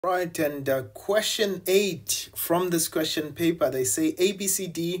Right, and question 8 from this question paper, they say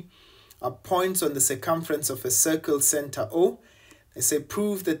ABCD are points on the circumference of a circle center O. They say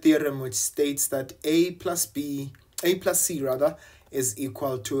prove the theorem which states that A plus C is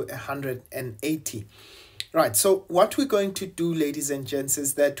equal to 180. Right, so what we're going to do, ladies and gents,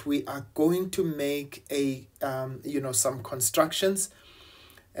 is that we are going to make a some constructions.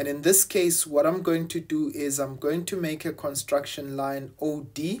 And in this case, what I'm going to do is I'm going to make a construction line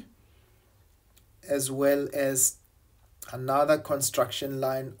OD as well as another construction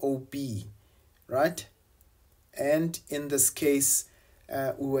line OB, right? And in this case,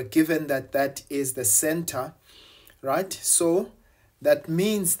 we were given that that is the center, right? So that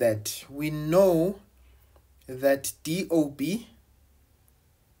means that we know that DOB,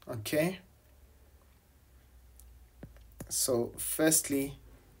 okay? So firstly,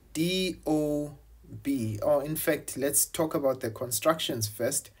 DOB, or in fact, let's talk about the constructions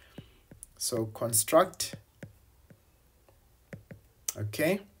first. So construct,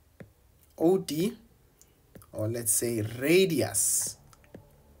 okay, OD, or let's say radius,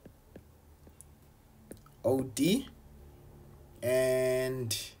 OD,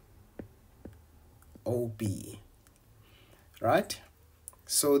 and OB, right?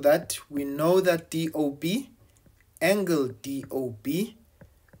 So that we know that DOB, angle DOB,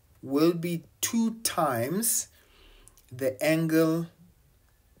 will be 2 times the angle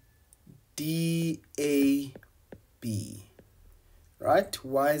DAB, right?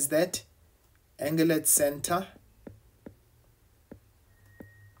 Why is that? Angle at center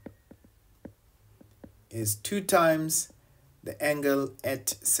is 2 times the angle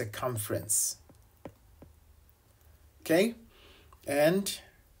at circumference. Okay, and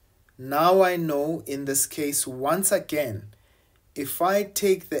now I know in this case, once again, if I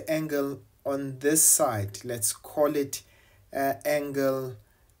take the angle on this side, let's call it angle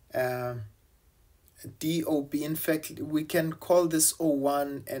DOB. In fact, we can call this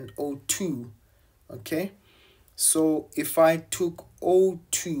O1 and O2, okay? So if I took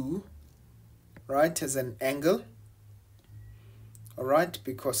O2, right, as an angle, all right,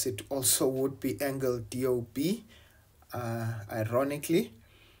 because it also would be angle DOB, ironically.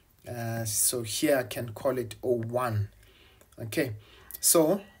 So here I can call it O1. Okay,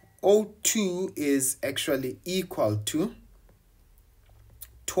 so O2 is actually equal to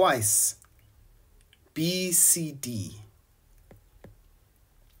twice BCD.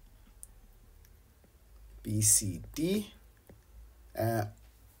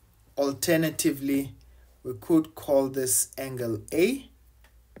 Alternatively, we could call this angle A,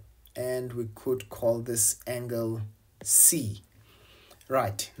 and we could call this angle C.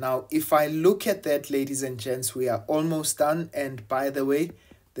 Right, now if I look at that, ladies and gents, we are almost done. And by the way,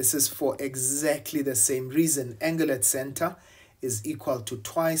 this is for exactly the same reason. Angle at center is equal to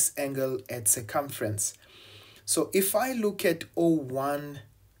twice angle at circumference. So if I look at O1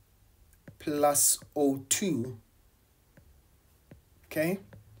 plus O2, okay,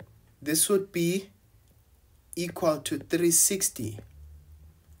 this would be equal to 360.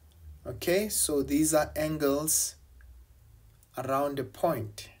 Okay, so these are angles around a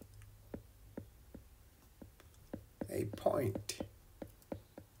point,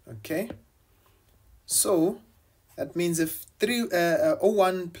 okay? So that means if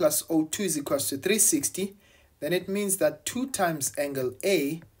O1 plus O2 is equals to 360, then it means that 2 times angle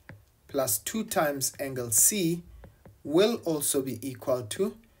A plus 2 times angle C will also be equal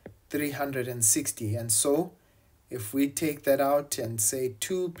to 360. And so if we take that out and say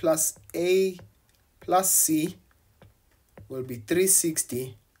 2 plus A plus C will be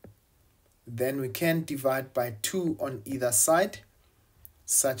 360, then we can divide by 2 on either side,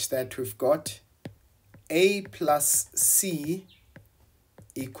 such that we've got A plus C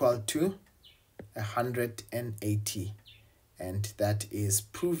equal to 180, and that is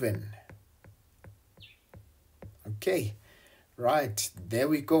proven. Okay, right, there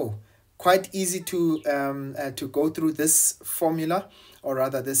we go. Quite easy to go through this formula, or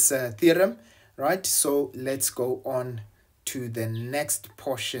rather this theorem, right? So let's go on to the next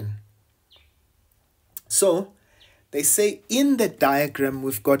portion. So they say in the diagram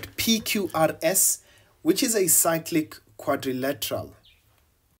we've got PQRS, which is a cyclic quadrilateral.